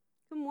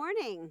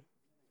morning.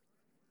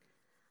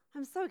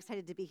 I'm so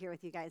excited to be here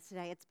with you guys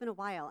today. It's been a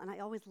while, and I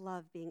always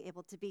love being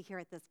able to be here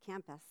at this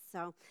campus.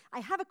 So I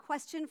have a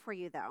question for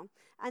you, though,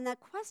 and that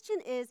question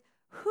is,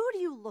 who do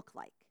you look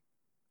like?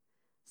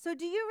 So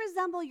do you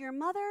resemble your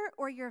mother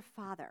or your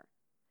father?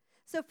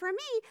 So for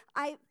me,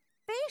 I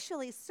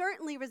facially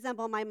certainly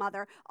resemble my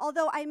mother,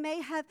 although I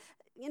may have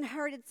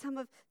inherited some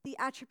of the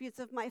attributes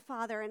of my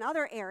father in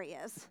other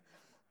areas.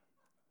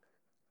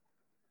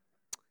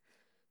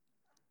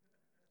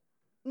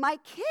 My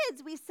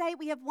kids, we say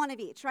we have one of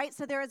each, right?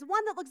 So there is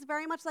one that looks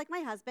very much like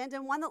my husband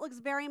and one that looks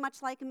very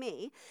much like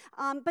me.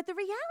 But the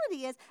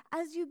reality is,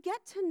 as you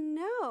get to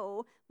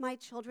know my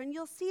children,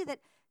 you'll see that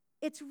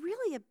it's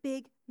really a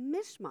big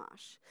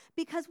mishmash.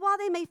 Because while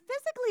they may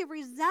physically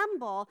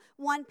resemble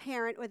one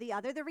parent or the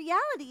other, the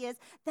reality is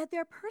that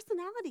their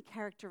personality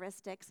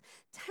characteristics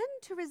tend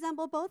to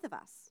resemble both of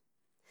us.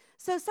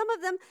 So some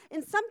of them,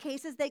 in some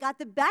cases, they got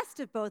the best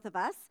of both of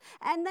us,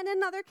 and then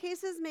in other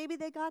cases, maybe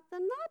they got the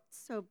not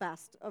so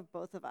best of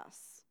both of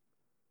us.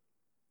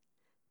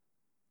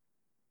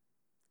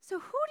 So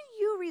who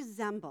do you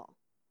resemble?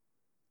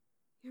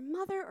 Your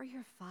mother or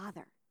your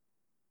father?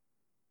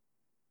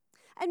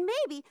 And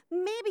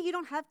maybe you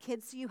don't have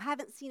kids, so you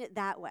haven't seen it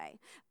that way.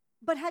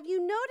 But have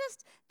you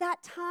noticed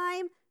that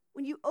time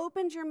when you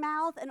opened your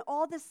mouth and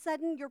all of a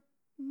sudden your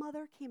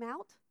mother came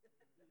out?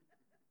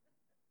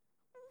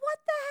 What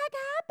the heck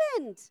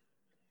happened?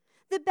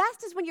 The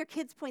best is when your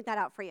kids point that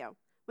out for you.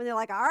 When they're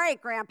like, all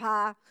right,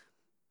 Grandpa.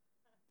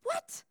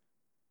 What? Is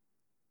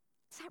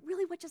that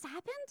really what just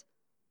happened?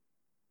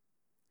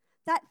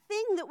 That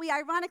thing that we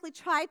ironically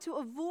try to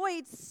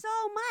avoid so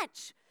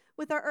much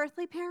with our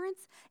earthly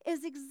parents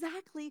is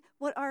exactly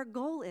what our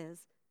goal is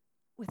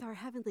with our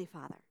Heavenly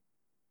Father.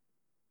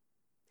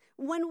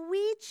 When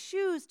we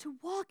choose to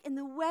walk in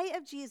the way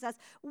of Jesus,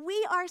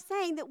 we are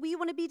saying that we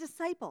want to be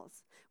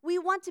disciples. We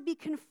want to be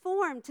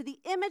conformed to the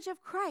image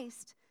of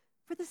Christ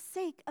for the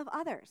sake of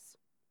others.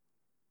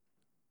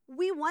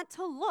 We want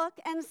to look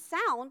and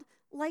sound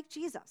like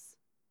Jesus.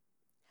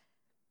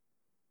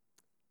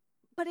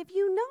 But if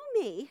you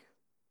know me,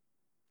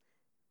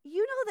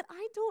 you know that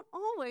I don't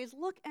always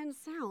look and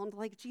sound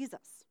like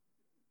Jesus.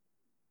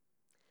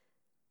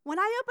 When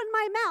I open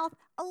my mouth,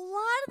 a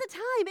lot of the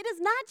time it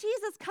is not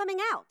Jesus coming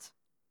out.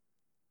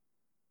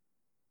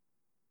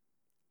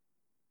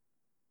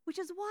 Which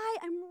is why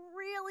I'm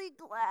really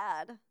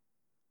glad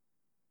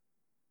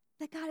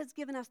that God has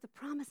given us the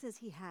promises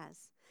He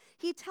has.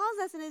 He tells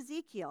us in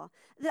Ezekiel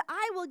that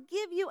I will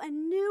give you a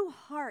new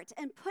heart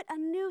and put a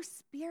new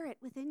spirit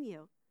within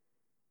you.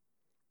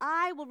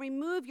 I will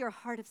remove your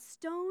heart of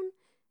stone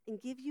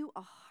and give you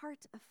a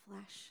heart of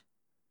flesh.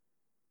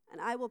 And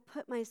I will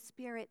put my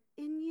spirit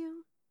in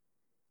you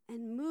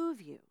and move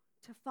you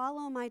to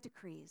follow my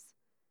decrees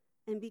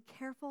and be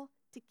careful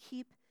to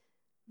keep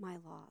my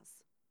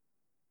laws.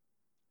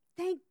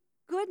 Thank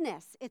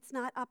goodness it's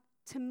not up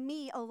to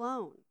me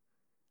alone,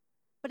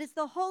 but it's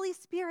the Holy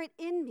Spirit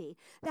in me,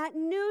 that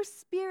new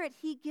spirit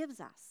He gives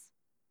us,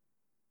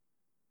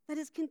 that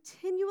is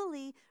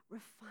continually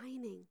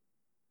refining,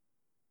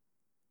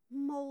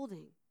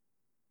 molding,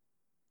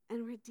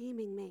 and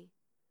redeeming me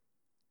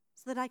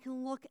so that I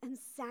can look and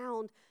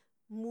sound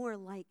more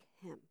like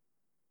Him.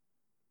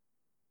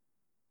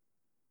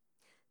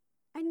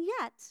 And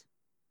yet,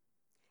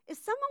 if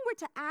someone were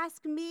to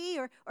ask me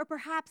or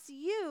perhaps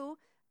you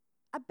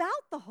about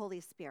the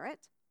Holy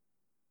Spirit,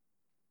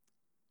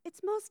 it's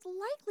most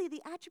likely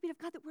the attribute of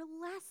God that we're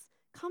less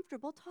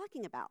comfortable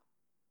talking about,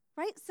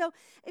 right? So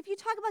if you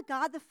talk about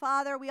God the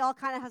Father, we all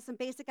kind of have some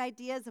basic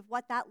ideas of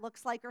what that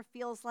looks like or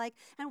feels like.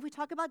 And if we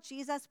talk about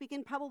Jesus, we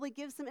can probably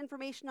give some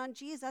information on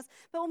Jesus.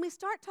 But when we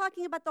start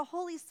talking about the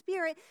Holy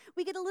Spirit,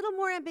 we get a little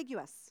more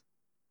ambiguous.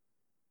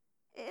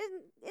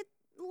 It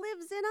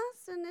lives in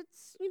us, and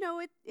it's,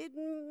 it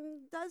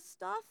does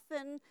stuff,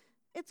 and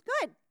it's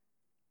good.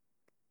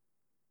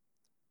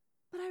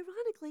 But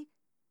ironically,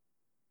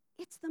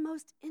 it's the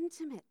most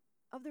intimate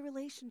of the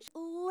relationship. It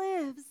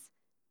lives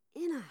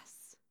in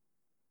us.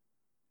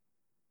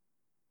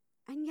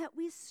 And yet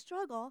we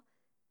struggle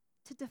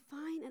to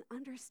define and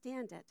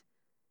understand it,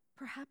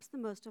 perhaps the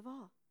most of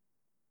all.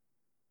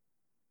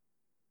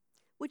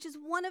 Which is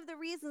one of the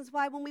reasons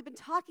why when we've been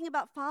talking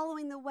about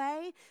following the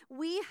way,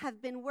 we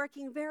have been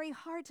working very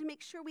hard to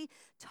make sure we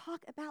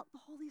talk about the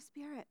Holy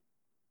Spirit.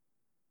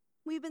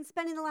 We've been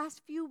spending the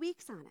last few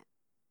weeks on it.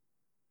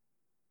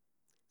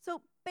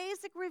 So,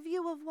 basic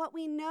review of what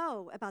we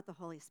know about the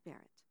Holy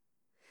Spirit.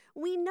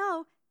 We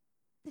know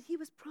that He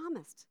was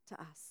promised to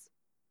us.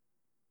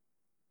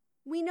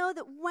 We know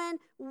that when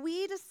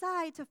we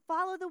decide to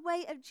follow the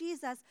way of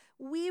Jesus,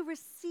 we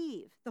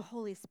receive the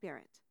Holy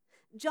Spirit.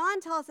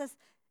 John tells us,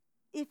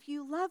 if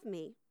you love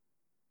me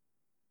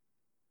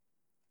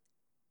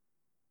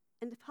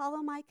and follow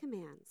my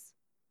commands,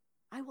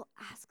 I will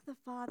ask the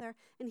Father,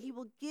 and He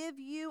will give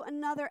you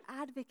another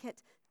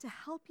advocate to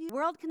help you. The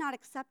world cannot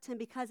accept Him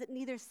because it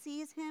neither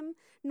sees Him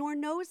nor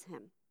knows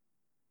Him.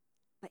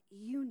 But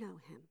you know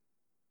Him,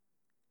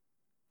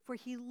 for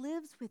He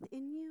lives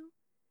within you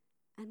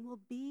and will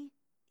be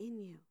in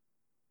you.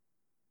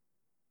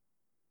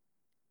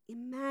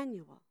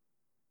 Emmanuel,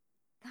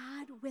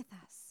 God with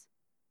us.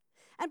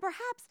 And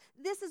perhaps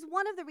this is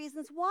one of the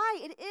reasons why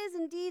it is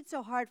indeed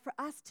so hard for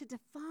us to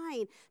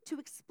define, to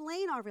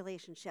explain our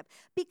relationship,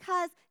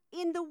 because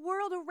in the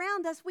world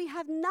around us, we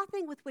have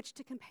nothing with which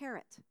to compare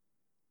it.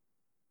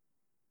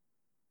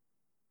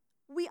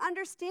 We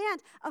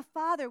understand a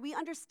father, we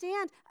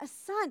understand a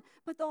son,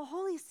 but the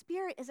Holy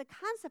Spirit is a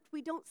concept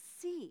we don't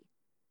see.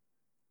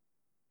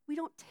 We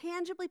don't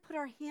tangibly put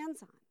our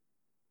hands on.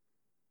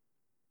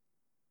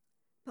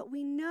 But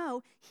we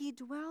know he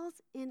dwells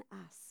in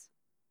us.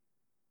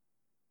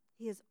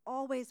 He is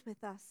always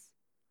with us,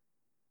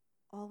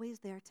 always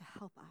there to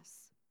help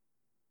us.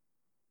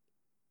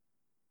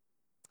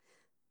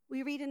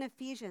 We read in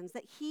Ephesians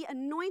that he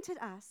anointed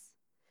us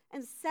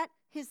and set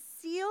his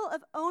seal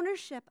of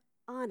ownership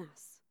on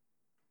us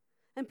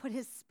and put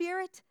his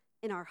Spirit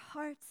in our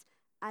hearts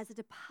as a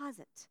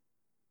deposit,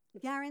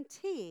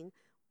 guaranteeing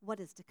what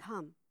is to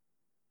come.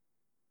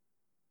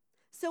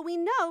 So we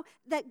know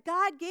that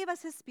God gave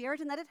us his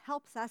Spirit and that it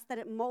helps us, that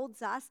it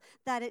molds us,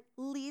 that it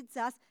leads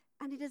us,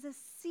 and it is a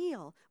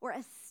seal or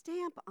a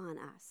stamp on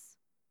us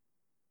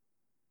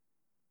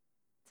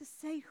to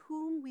say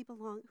who we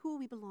belong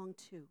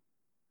to.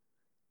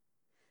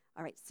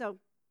 All right, so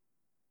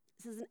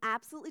this is an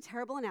absolutely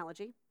terrible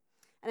analogy.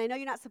 And I know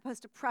you're not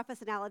supposed to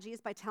preface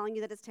analogies by telling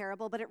you that it's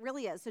terrible, but it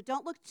really is. So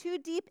don't look too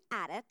deep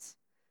at it,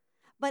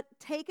 but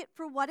take it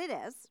for what it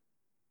is.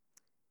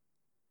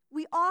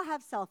 We all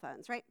have cell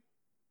phones, right?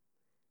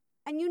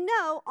 And you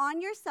know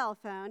on your cell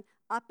phone,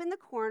 up in the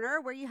corner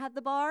where you have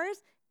the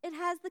bars, it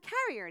has the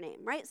carrier name,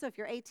 right? So if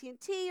you're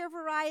AT&T or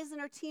Verizon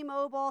or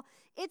T-Mobile,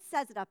 it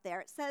says it up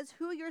there. It says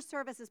who your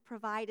service is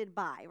provided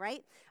by,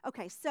 right?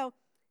 Okay, so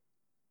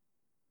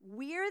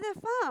we're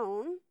the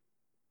phone,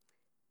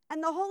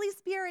 and the Holy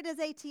Spirit is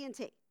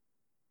AT&T,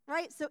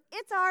 right? So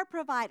it's our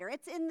provider.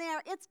 It's in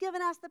there. It's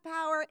given us the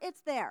power.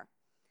 It's there.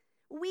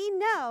 We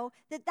know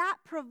that that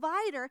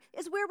provider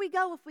is where we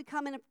go if we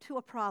come into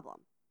a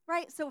problem,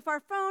 right? So if our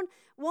phone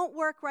won't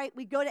work right,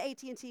 we go to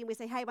AT&T and we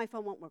say, hey, my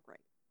phone won't work right.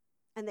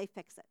 And they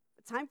fix it.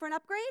 It's time for an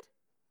upgrade?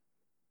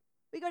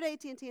 We go to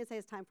AT&T and say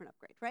it's time for an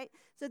upgrade, right?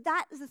 So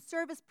that is a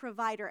service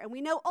provider. And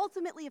we know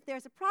ultimately if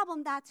there's a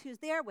problem, that's who's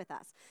there with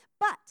us.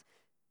 But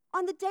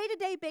on the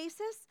day-to-day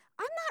basis,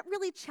 I'm not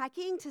really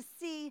checking to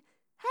see,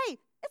 hey,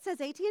 it says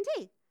AT&T.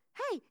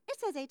 Hey, it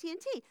says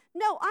AT&T.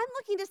 No, I'm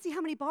looking to see how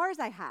many bars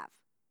I have.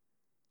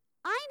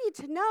 I need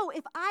to know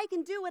if I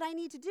can do what I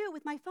need to do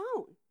with my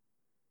phone,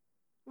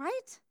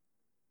 right?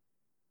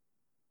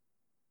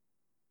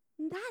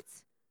 And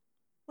that's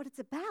what it's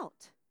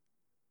about.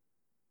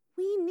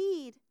 We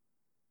need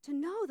to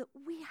know that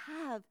we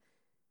have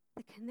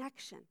the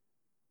connection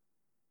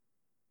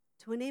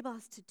to enable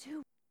us to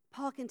do.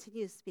 Paul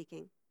continues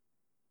speaking.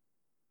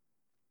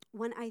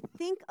 When I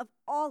think of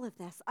all of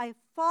this, I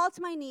fall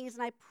to my knees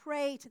and I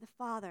pray to the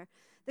Father,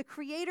 the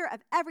creator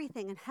of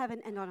everything in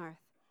heaven and on earth.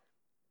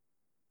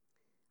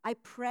 I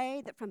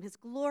pray that from his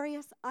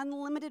glorious,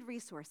 unlimited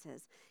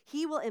resources,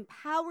 he will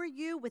empower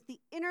you with the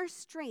inner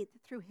strength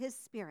through his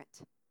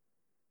Spirit.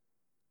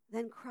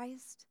 Then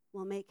Christ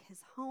will make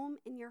his home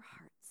in your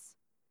hearts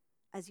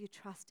as you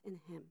trust in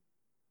him.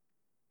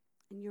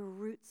 And your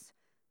roots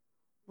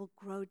will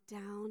grow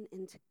down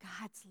into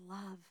God's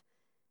love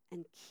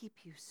and keep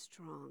you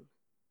strong.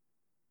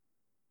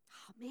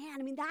 Oh man,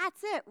 I mean,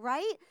 that's it,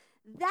 right?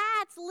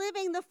 That's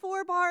living the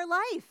 4-bar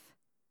life.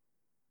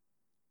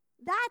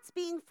 That's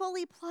being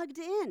fully plugged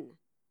in.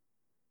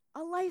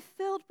 A life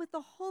filled with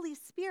the Holy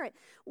Spirit.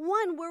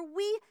 One where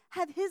we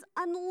have his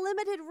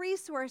unlimited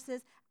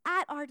resources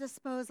at our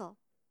disposal.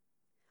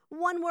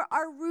 One where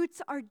our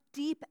roots are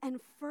deep and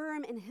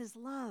firm in his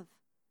love.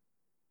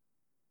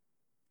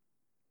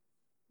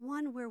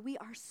 One where we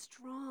are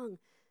strong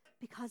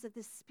because of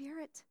the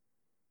Spirit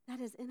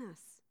that is in us.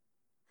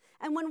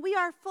 And when we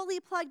are fully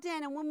plugged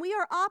in and when we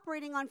are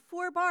operating on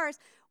 4 bars,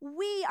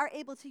 we are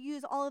able to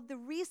use all of the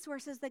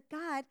resources that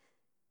God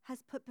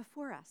has put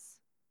before us.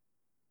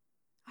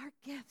 Our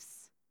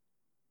gifts,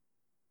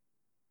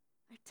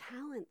 our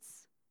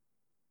talents.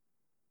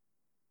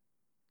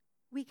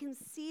 We can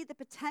see the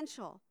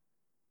potential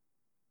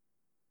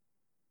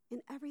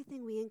in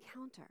everything we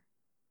encounter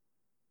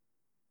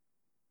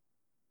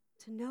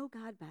to know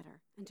God better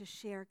and to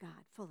share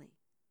God fully.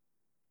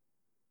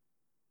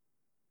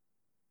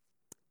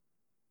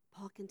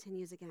 Paul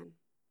continues again.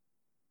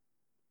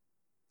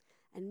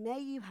 And may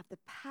you have the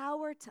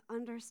power to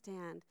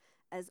understand,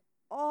 as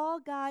all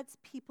God's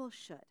people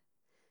should,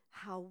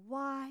 how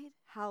wide,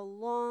 how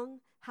long,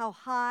 how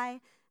high,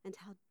 and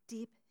how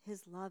deep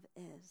his love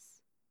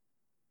is.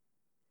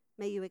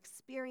 May you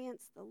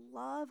experience the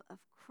love of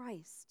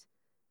Christ,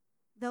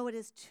 though it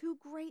is too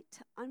great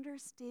to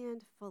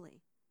understand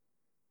fully.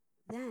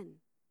 Then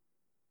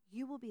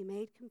you will be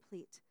made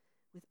complete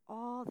with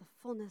all the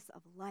fullness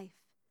of life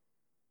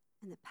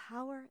and the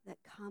power that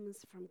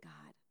comes from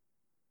God.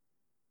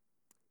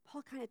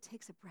 Paul kind of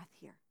takes a breath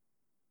here.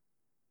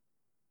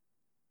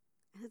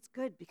 And it's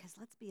good because,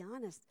 let's be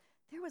honest,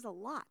 there was a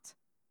lot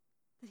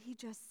that he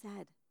just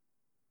said.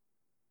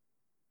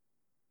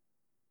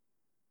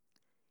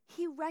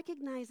 he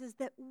recognizes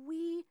that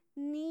we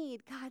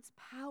need God's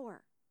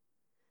power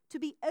to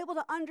be able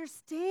to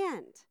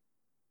understand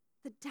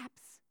the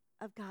depths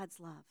of God's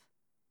love.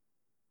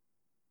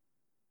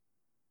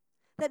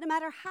 That no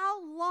matter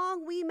how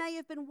long we may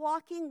have been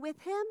walking with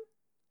him,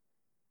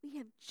 we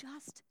have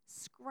just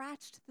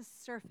scratched the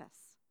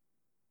surface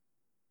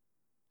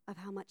of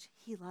how much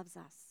he loves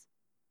us.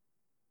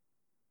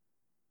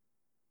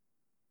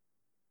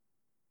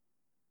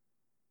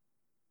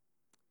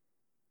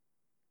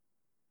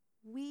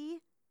 We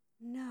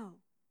know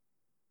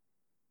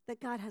that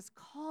God has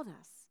called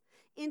us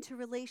into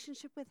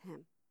relationship with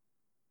him,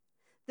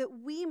 that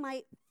we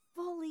might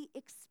fully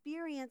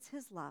experience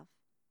his love,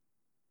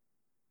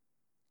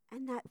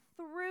 and that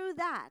through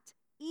that,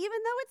 even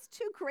though it's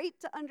too great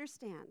to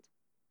understand,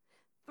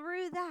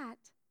 through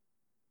that,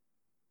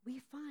 we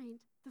find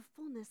the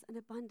fullness and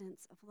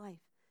abundance of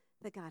life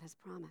that God has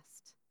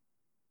promised.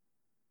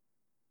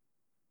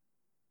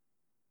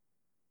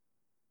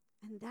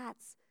 And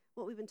that's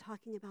what we've been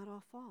talking about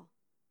all fall.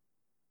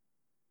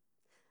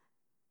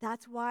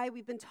 That's why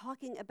we've been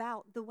talking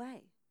about the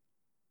way.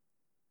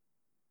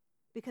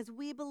 Because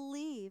we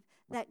believe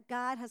that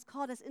God has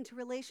called us into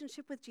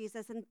relationship with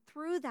Jesus, and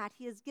through that,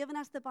 he has given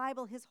us the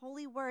Bible, his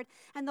holy word,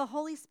 and the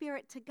Holy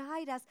Spirit to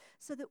guide us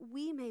so that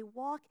we may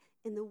walk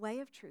in the way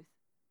of truth,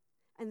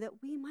 and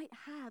that we might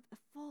have a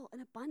full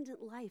and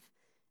abundant life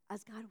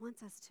as God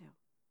wants us to,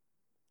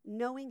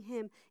 knowing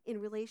him in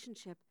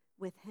relationship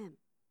with him.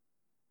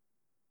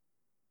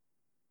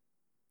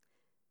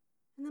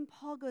 And then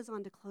Paul goes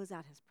on to close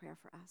out his prayer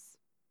for us.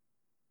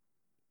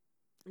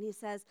 And he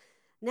says,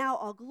 "Now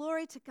all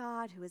glory to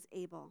God who is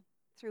able,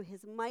 through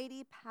his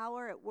mighty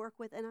power at work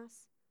within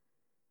us,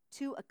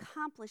 to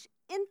accomplish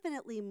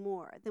infinitely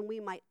more than we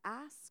might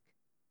ask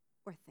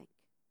or think.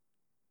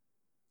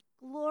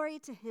 Glory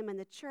to him in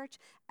the church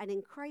and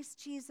in Christ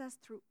Jesus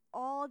through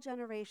all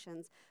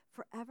generations,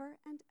 forever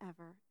and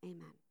ever.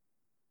 Amen."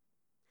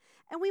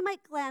 And we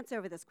might glance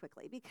over this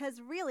quickly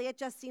because really it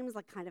just seems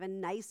like kind of a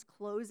nice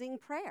closing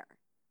prayer.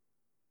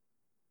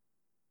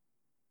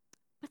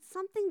 But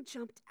something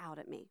jumped out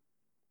at me.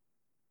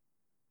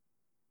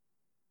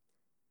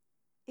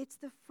 It's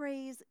the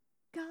phrase,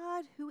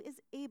 "God who is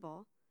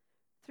able,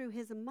 through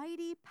his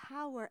mighty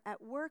power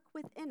at work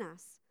within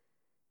us,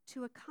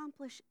 to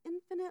accomplish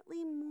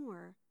infinitely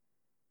more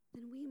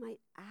than we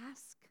might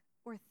ask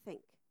or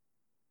think."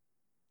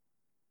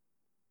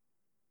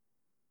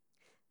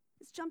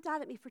 This jumped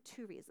out at me for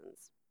two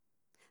reasons.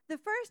 The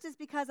first is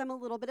because I'm a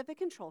little bit of a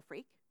control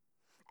freak.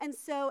 And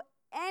so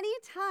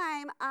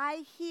anytime I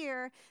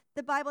hear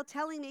the Bible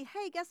telling me,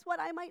 hey, guess what?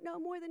 I might know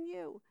more than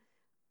you,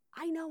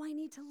 I know I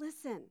need to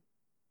listen.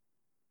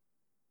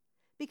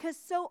 Because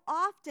so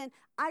often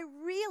I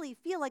really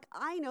feel like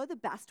I know the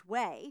best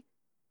way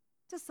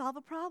to solve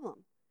a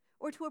problem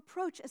or to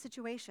approach a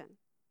situation.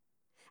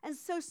 And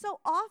so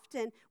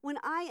often when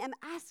I am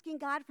asking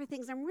God for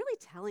things, I'm really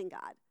telling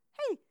God,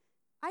 hey,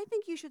 I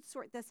think you should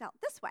sort this out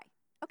this way,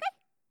 okay?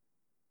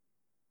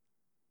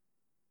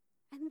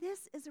 And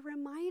this is a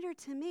reminder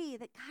to me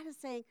that God is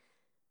saying,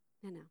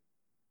 no.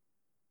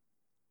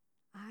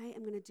 I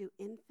am going to do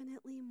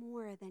infinitely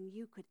more than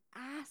you could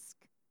ask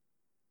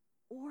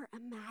or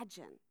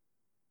imagine.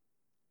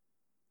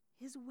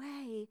 His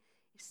way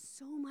is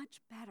so much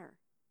better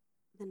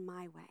than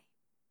my way.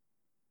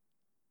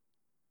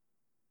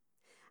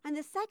 And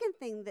the second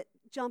thing that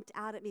jumped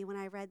out at me when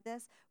I read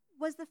this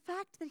was the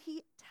fact that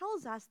he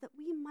tells us that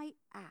we might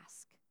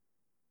ask.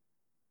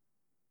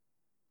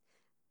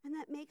 And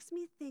that makes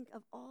me think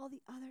of all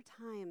the other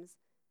times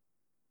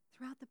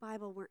throughout the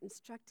Bible we're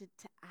instructed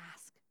to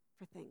ask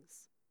for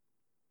things.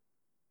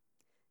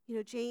 You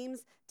know,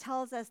 James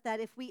tells us that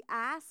if we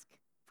ask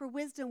for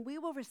wisdom, we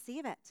will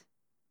receive it.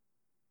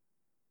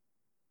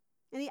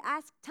 And he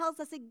tells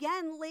us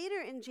again later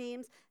in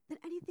James that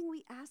anything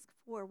we ask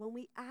for, when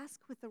we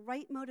ask with the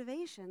right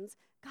motivations,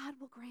 God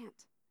will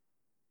grant.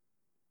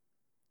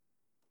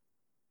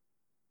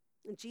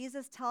 And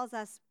Jesus tells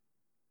us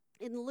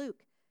in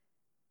Luke,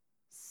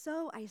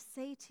 "So I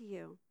say to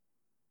you,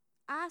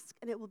 ask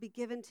and it will be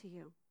given to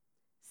you.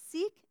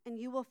 Seek and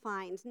you will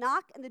find.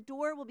 Knock and the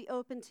door will be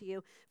opened to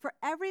you. For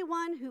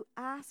everyone who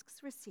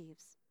asks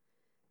receives.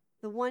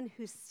 The one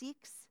who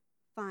seeks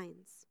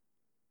finds.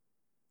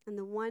 And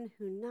the one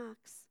who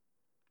knocks,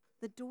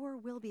 the door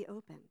will be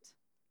opened."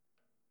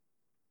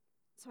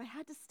 So I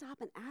had to stop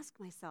and ask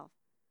myself,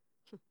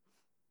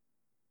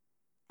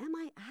 am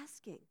I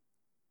asking?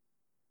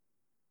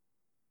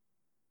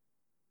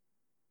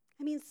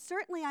 I mean,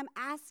 certainly I'm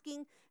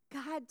asking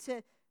God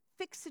to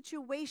fix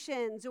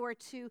situations or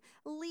to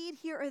lead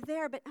here or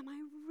there, but am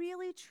I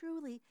really,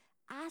 truly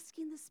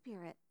asking the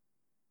Spirit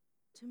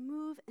to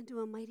move and do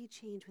a mighty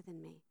change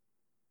within me?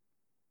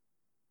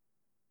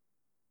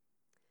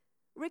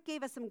 Rick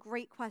gave us some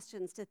great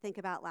questions to think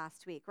about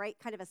last week, right?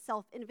 Kind of a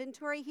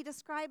self-inventory, he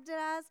described it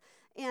as.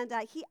 And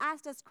he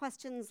asked us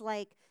questions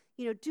like,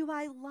 do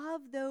I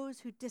love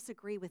those who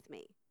disagree with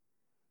me?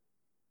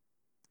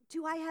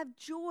 Do I have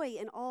joy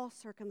in all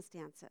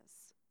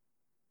circumstances?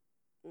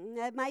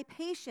 Am I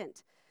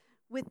patient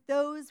with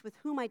those with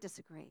whom I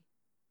disagree?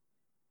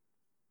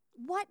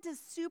 What does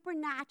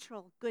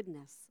supernatural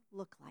goodness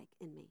look like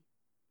in me?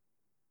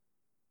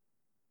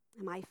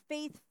 Am I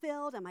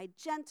faith-filled? Am I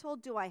gentle?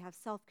 Do I have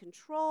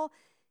self-control?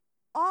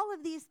 All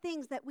of these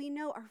things that we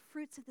know are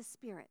fruits of the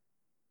Spirit.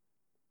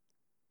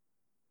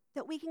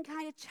 That we can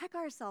kind of check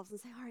ourselves and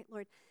say, all right,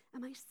 Lord,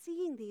 am I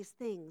seeing these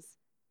things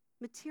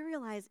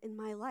materialize in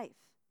my life?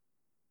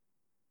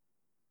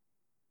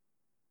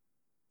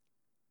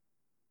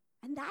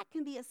 And that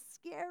can be a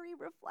scary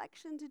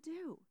reflection to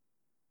do.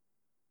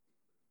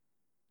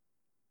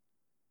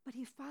 But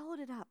he followed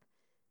it up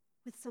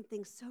with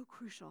something so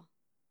crucial.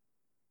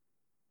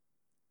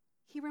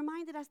 He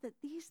reminded us that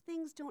these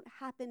things don't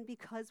happen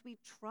because we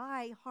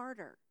try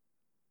harder.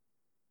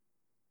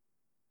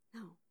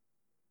 No,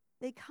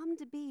 they come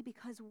to be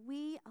because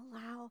we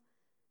allow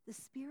the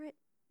Spirit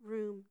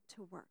room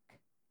to work.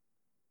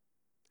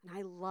 And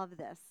I love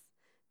this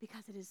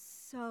because it is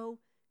so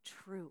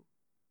true.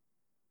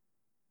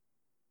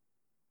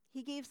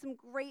 He gave some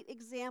great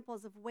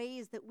examples of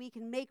ways that we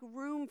can make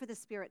room for the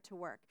Spirit to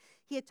work.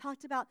 He had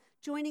talked about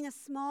joining a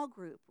small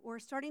group or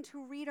starting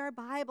to read our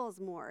Bibles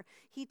more.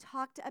 He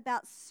talked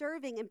about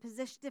serving in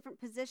different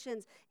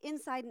positions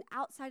inside and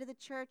outside of the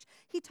church.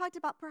 He talked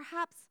about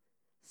perhaps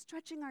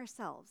stretching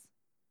ourselves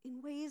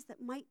in ways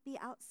that might be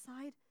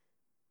outside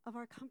of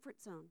our comfort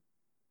zone,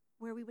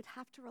 where we would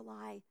have to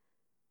rely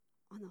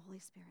on the Holy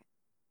Spirit.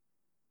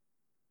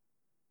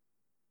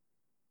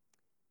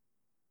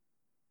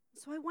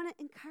 So I want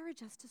to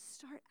encourage us to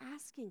start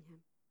asking him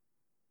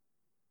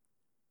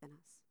in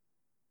us.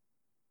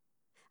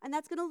 And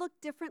that's going to look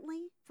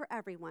differently for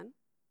everyone.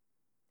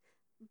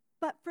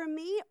 But for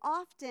me,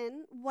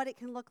 often what it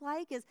can look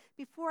like is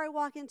before I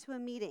walk into a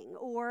meeting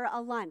or a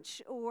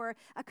lunch or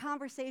a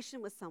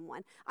conversation with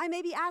someone, I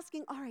may be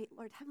asking, all right,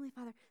 Lord, Heavenly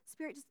Father,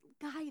 Spirit, just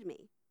guide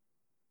me.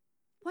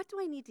 What do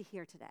I need to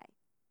hear today?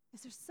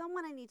 Is there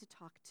someone I need to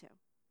talk to?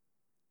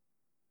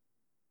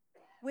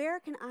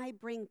 Where can I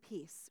bring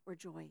peace or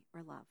joy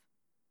or love?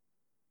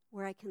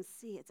 Where I can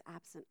see it's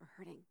absent or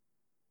hurting.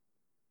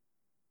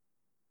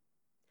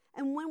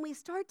 And when we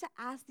start to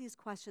ask these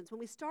questions, when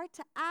we start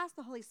to ask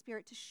the Holy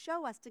Spirit to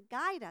show us, to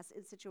guide us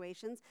in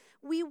situations,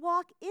 we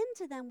walk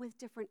into them with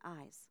different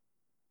eyes.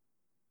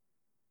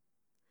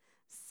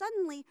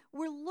 Suddenly,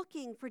 we're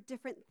looking for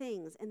different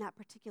things in that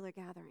particular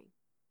gathering.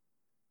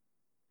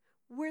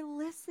 We're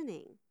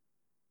listening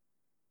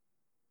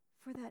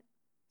for that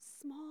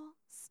small,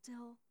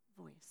 still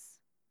voice.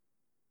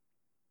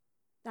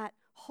 That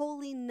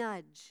holy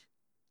nudge,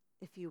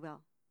 if you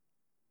will.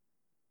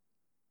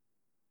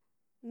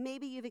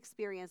 Maybe you've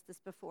experienced this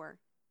before.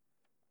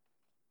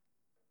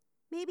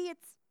 Maybe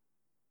it's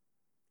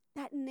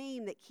that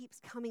name that keeps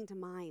coming to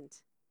mind.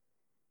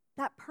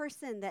 That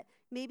person that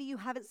maybe you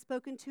haven't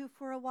spoken to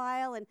for a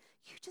while and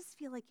you just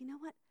feel like, you know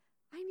what?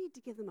 I need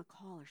to give them a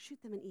call or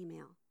shoot them an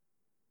email.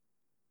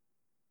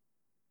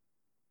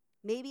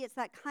 Maybe it's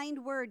that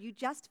kind word you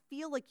just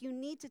feel like you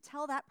need to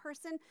tell that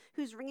person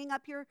who's ringing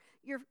up your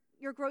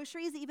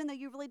groceries, even though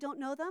you really don't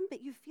know them,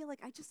 but you feel like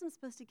I just am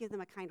supposed to give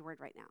them a kind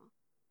word right now.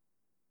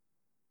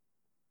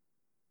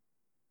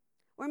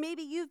 Or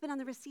maybe you've been on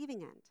the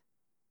receiving end.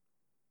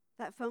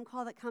 That phone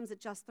call that comes at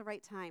just the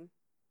right time.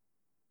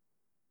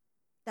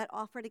 That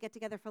offer to get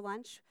together for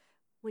lunch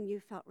when you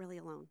felt really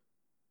alone.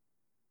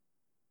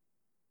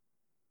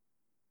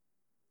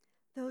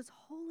 Those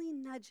holy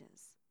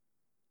nudges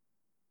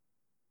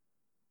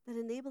that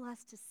enable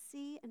us to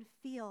see and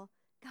feel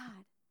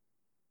God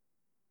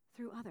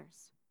through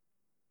others.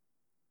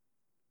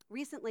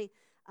 Recently,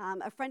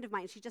 a friend of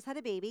mine, she just had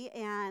a baby,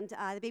 and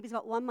the baby's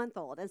about 1 month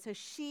old. And so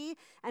she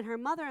and her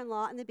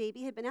mother-in-law and the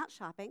baby had been out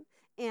shopping,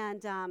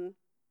 and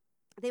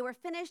they were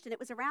finished, and it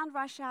was around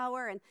rush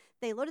hour, and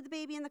they loaded the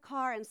baby in the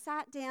car and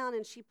sat down,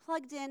 and she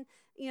plugged in,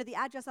 the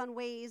address on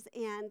Waze,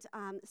 and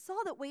saw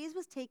that Waze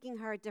was taking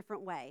her a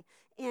different way.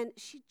 And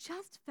she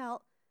just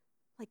felt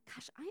like,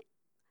 gosh,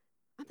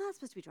 I'm not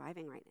supposed to be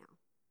driving right now.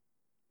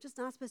 Just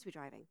not supposed to be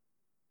driving.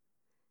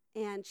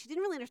 And she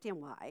didn't really understand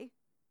why.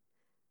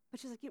 But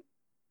she's like,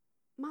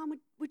 Mom,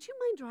 would you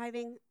mind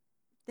driving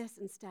this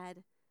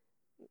instead?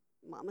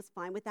 Mom was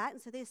fine with that.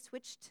 And so they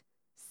switched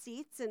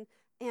seats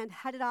and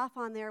headed off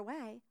on their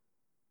way.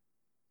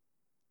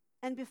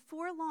 And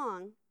before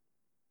long,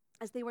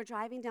 as they were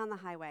driving down the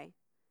highway,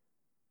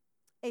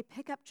 a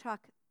pickup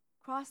truck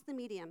crossed the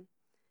median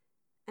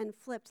and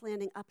flipped,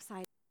 landing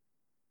upside.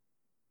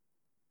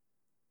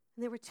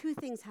 And there were two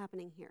things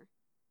happening here.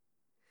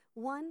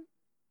 One,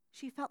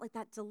 she felt like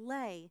that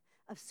delay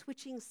of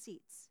switching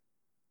seats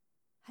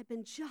had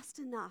been just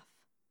enough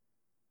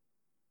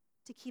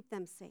to keep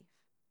them safe.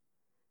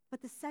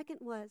 But the second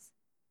was,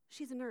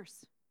 she's a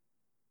nurse.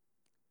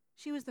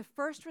 She was the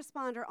first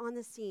responder on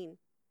the scene,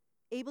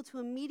 able to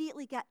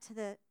immediately get to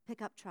the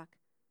pickup truck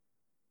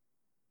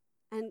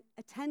and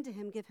attend to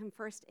him, give him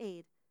first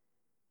aid.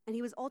 And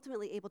he was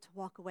ultimately able to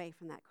walk away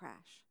from that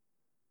crash.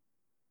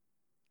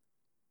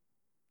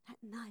 That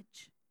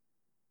nudge.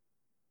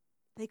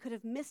 They could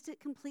have missed it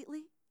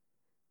completely.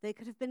 They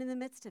could have been in the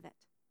midst of it.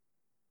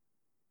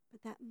 But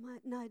that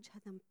nudge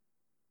had them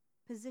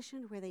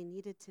positioned where they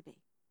needed to be.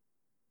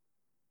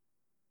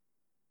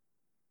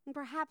 And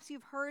perhaps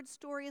you've heard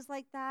stories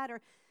like that,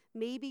 or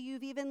maybe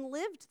you've even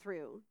lived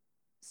through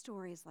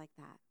stories like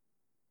that.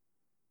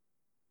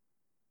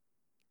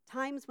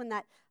 Times when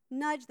that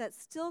nudge, that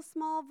still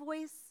small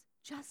voice,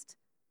 just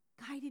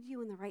guided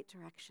you in the right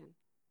direction.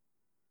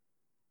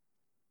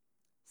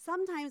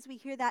 Sometimes we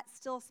hear that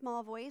still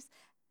small voice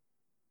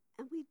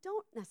and we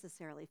don't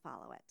necessarily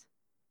follow it.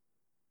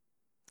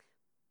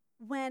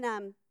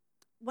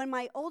 When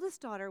my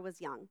oldest daughter was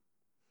young,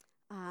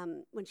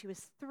 when she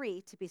was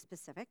 3 to be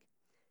specific,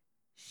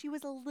 she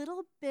was a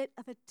little bit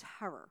of a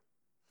terror.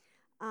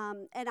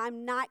 And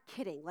I'm not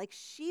kidding. Like,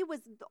 she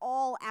was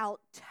all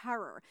out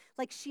terror.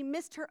 Like, she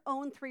missed her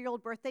own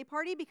 3-year-old birthday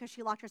party because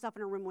she locked herself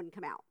in her room and wouldn't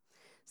come out.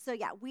 So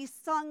yeah, we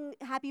sung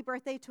happy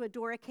birthday to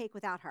Adora cake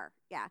without her.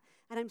 Yeah,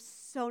 and I'm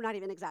so not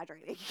even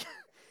exaggerating.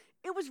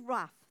 It was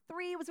rough.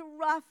 3 was a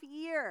rough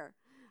year.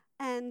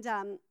 And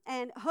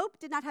Hope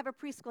did not have a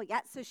preschool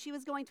yet, so she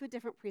was going to a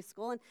different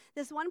preschool. And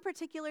this one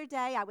particular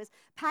day, I was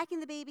packing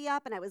the baby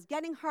up, and I was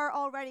getting her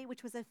all ready,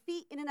 which was a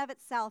feat in and of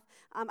itself.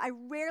 I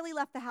rarely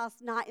left the house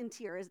not in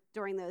tears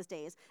during those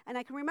days. And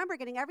I can remember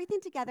getting everything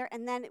together,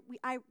 and then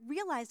I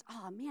realized,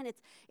 oh man,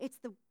 it's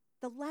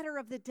the letter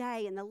of the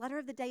day, and the letter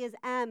of the day is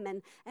M,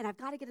 and I've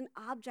got to get an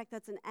object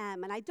that's an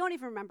M. And I don't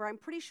even remember. I'm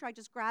pretty sure I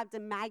just grabbed a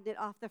magnet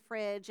off the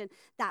fridge, and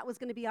that was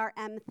going to be our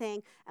M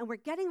thing. And we're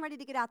getting ready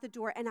to get out the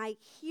door, and I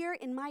hear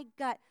in my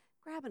gut,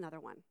 grab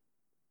another one.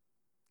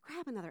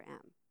 Grab another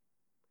M.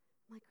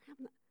 I'm like,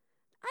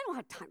 I don't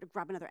have time to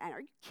grab another N.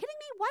 Are you kidding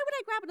me? Why would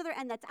I grab another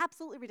N? That's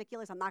absolutely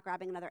ridiculous. I'm not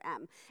grabbing another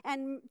M.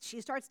 And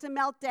she starts to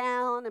melt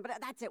down, but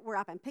that's it. We're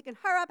up. I'm picking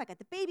her up. I got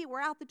the baby.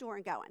 We're out the door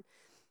and going.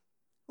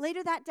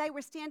 Later that day,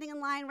 we're standing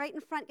in line right in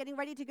front, getting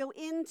ready to go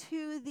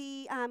into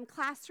the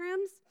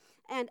classrooms,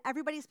 and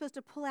everybody's supposed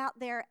to pull out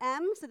their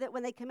M so that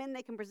when they come in,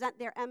 they can present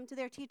their M to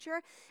their teacher.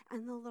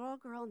 And the little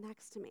girl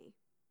next to me,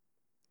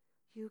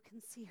 you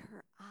can see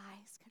her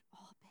eyes get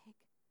all big,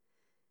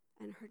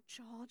 and her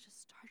jaw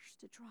just starts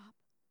to drop.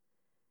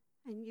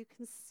 And you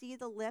can see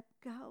the lip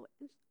go,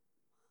 and,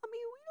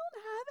 Mommy, we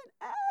don't have an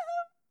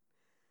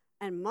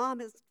M. And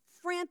Mom is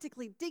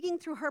frantically digging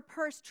through her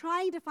purse,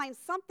 trying to find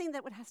something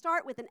that would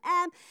start with an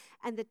M,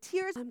 and the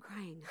tears, I'm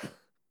crying.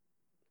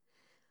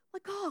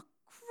 Like, oh,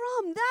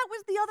 crumb, that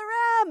was the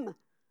other M.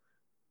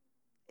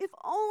 If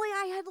only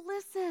I had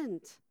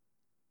listened.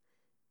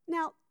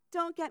 Now,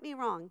 don't get me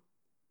wrong.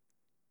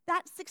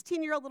 That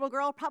 16-year-old little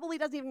girl probably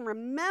doesn't even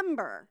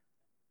remember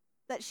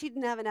that she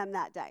didn't have an M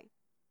that day.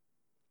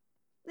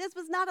 This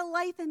was not a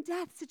life and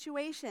death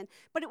situation,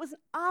 but it was an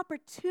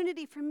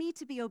opportunity for me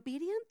to be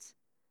obedient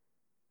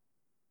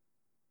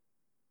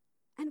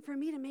and for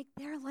me to make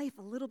their life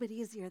a little bit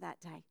easier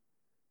that day.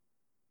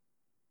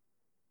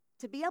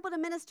 To be able to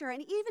minister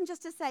and even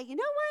just to say, you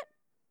know what?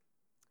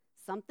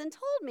 Something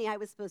told me I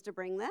was supposed to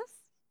bring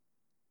this.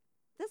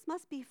 This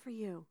must be for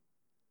you.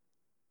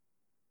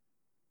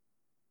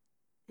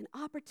 An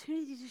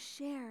opportunity to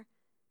share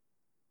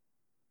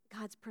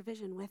God's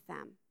provision with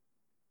them.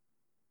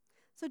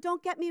 So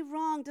don't get me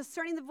wrong,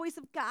 discerning the voice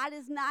of God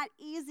is not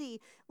easy.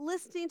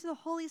 Listening to the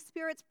Holy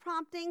Spirit's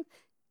prompting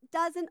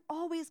doesn't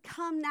always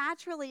come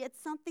naturally. It's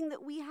something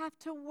that we have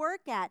to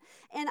work at.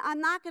 And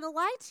I'm not going to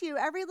lie to you,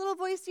 every little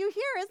voice you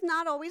hear is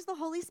not always the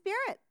Holy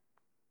Spirit.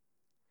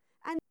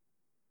 And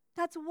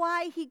that's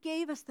why he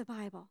gave us the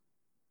Bible.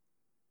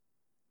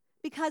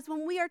 Because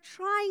when we are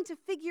trying to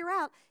figure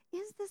out,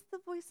 is this the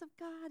voice of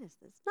God? Is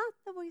this not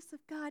the voice of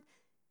God?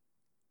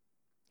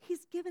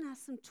 He's given us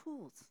some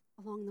tools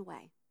along the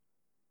way.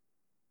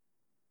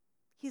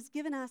 He's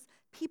given us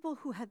people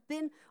who have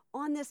been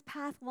on this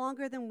path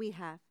longer than we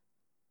have.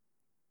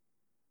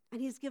 And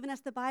he's given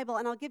us the Bible.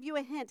 And I'll give you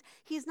a hint.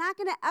 He's not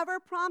going to ever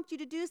prompt you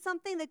to do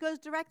something that goes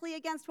directly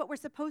against what we're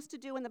supposed to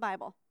do in the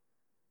Bible.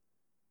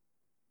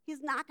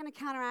 He's not going to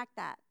counteract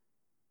that.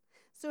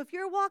 So if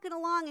you're walking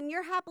along and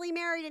you're happily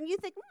married and you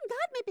think,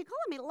 God may be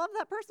calling me to love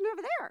that person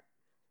over there.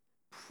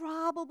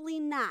 Probably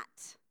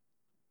not.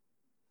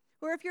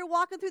 Or if you're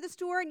walking through the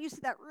store and you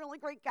see that really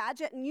great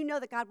gadget and you know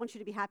that God wants you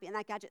to be happy and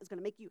that gadget is going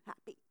to make you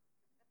happy.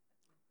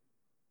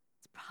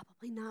 It's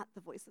probably not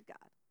the voice of God.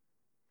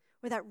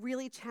 Or that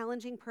really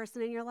challenging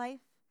person in your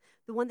life,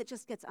 the one that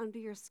just gets under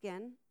your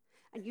skin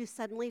and you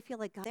suddenly feel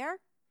like God there.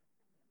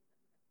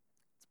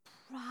 It's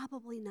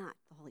probably not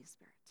the Holy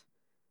Spirit.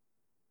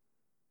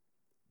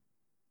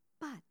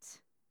 But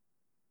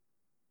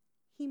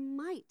he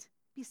might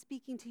be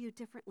speaking to you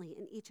differently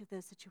in each of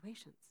those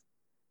situations.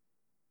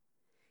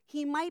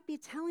 He might be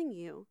telling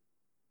you,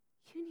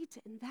 you need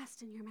to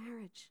invest in your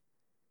marriage.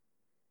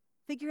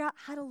 Figure out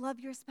how to love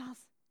your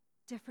spouse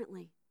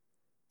differently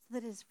so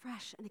that it is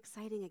fresh and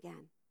exciting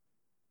again.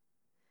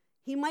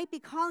 He might be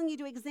calling you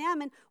to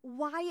examine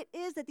why it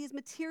is that these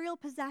material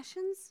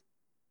possessions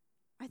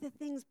are the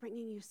things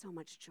bringing you so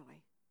much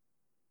joy.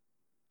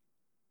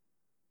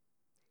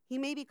 He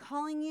may be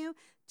calling you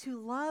to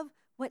love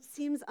what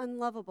seems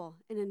unlovable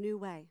in a new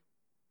way.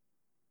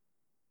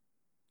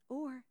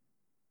 Or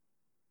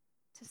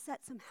to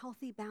set some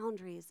healthy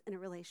boundaries in a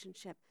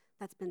relationship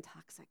that's been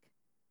toxic.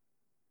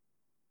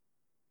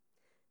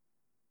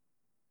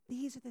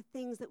 These are the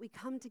things that we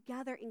come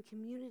together in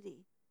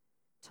community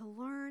to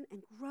learn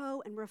and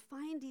grow and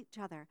refine each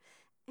other.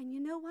 And you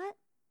know what?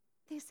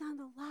 They sound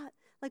a lot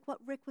like what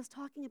Rick was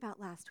talking about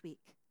last week.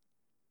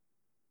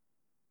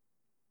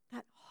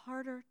 That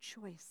harder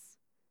choice.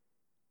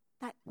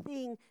 That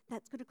thing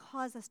that's going to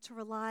cause us to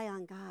rely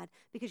on God.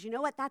 Because you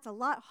know what? That's a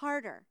lot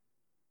harder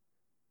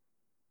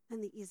than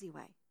the easy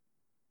way.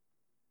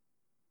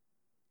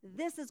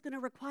 This is going to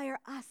require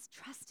us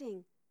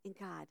trusting in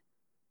God,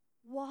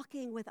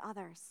 walking with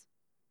others,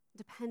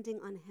 depending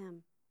on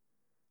Him.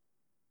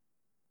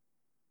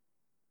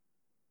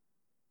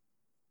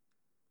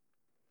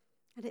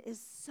 And it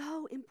is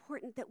so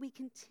important that we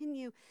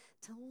continue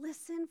to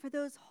listen for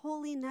those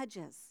holy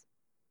nudges.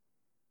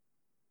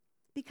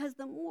 Because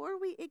the more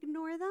we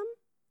ignore them,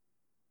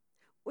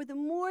 or the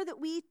more that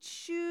we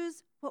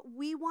choose what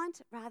we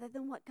want rather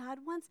than what God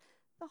wants,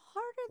 the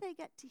harder they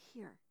get to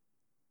hear.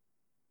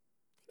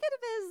 Think of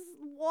it as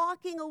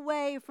walking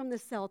away from the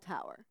cell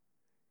tower.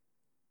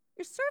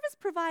 Your service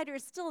provider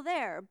is still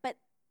there, but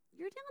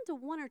you're down to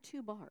 1 or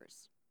 2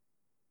 bars.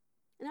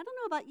 And I don't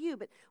know about you,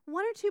 but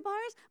 1 or 2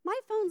 bars, my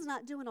phone's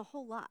not doing a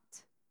whole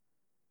lot.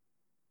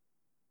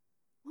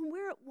 When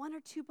we're at 1 or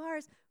 2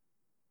 bars,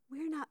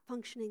 we're not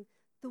functioning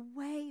the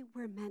way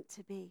we're meant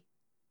to be.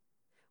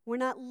 We're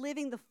not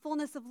living the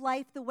fullness of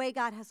life the way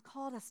God has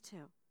called us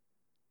to.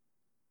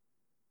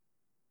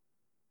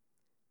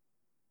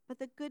 But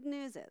the good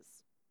news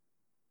is,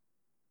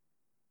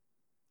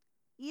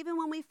 even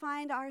when we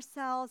find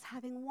ourselves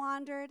having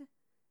wandered,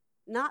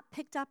 not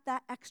picked up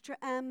that extra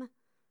M,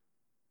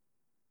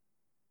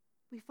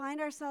 we find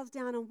ourselves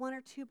down on 1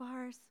 or 2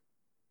 bars,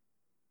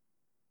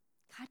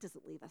 God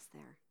doesn't leave us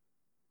there.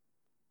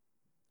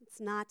 It's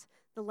not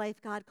the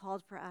life God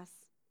called for us.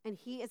 And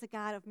He is a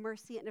God of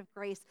mercy and of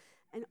grace.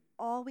 And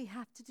all we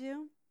have to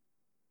do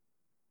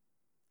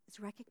is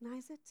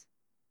recognize it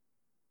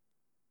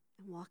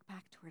and walk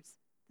back towards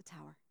the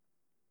tower.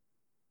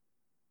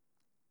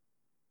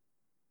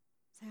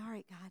 Say, all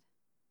right, God,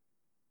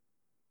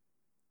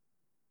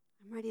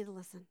 I'm ready to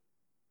listen.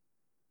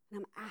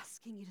 And I'm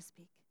asking you to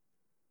speak.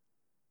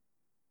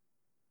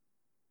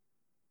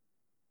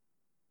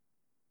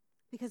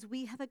 Because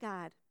we have a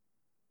God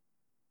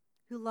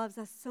who loves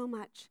us so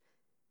much,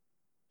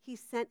 He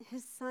sent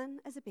His Son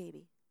as a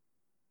baby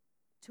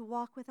to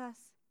walk with us,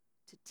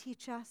 to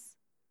teach us,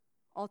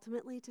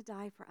 ultimately to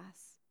die for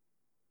us.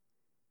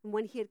 And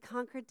when He had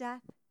conquered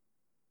death,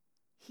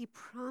 He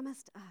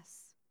promised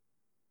us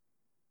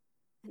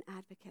an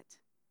advocate,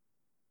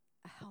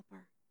 a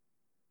helper,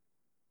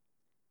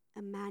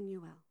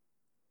 Emmanuel,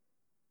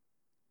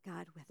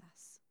 God with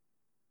us.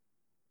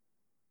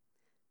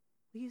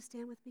 Will you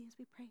stand with me as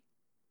we pray?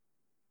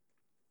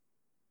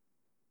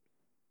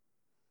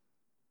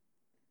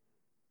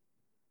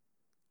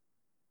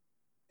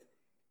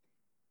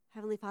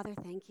 Heavenly Father,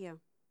 thank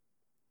you.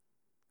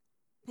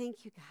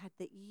 Thank you, God,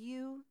 that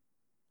you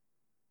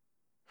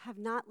have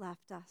not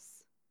left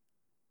us.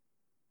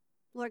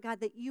 Lord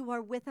God, that you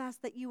are with us,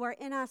 that you are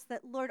in us,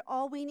 that, Lord,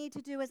 all we need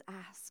to do is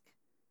ask.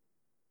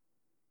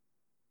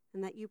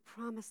 And that you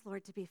promise,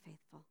 Lord, to be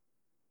faithful.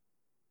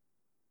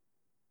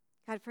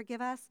 God,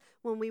 forgive us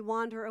when we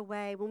wander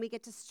away, when we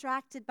get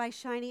distracted by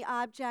shiny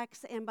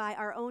objects and by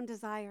our own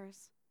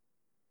desires.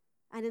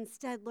 And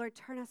instead, Lord,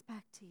 turn us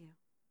back to you.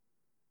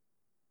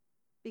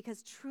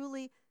 Because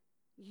truly,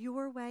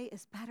 your way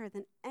is better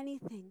than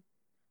anything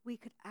we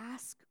could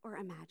ask or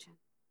imagine.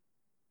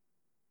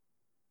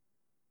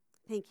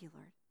 Thank you,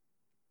 Lord.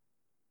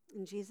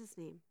 In Jesus'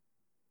 name,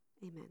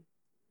 amen.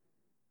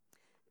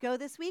 Go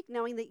this week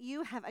knowing that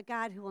you have a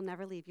God who will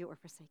never leave you or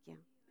forsake you.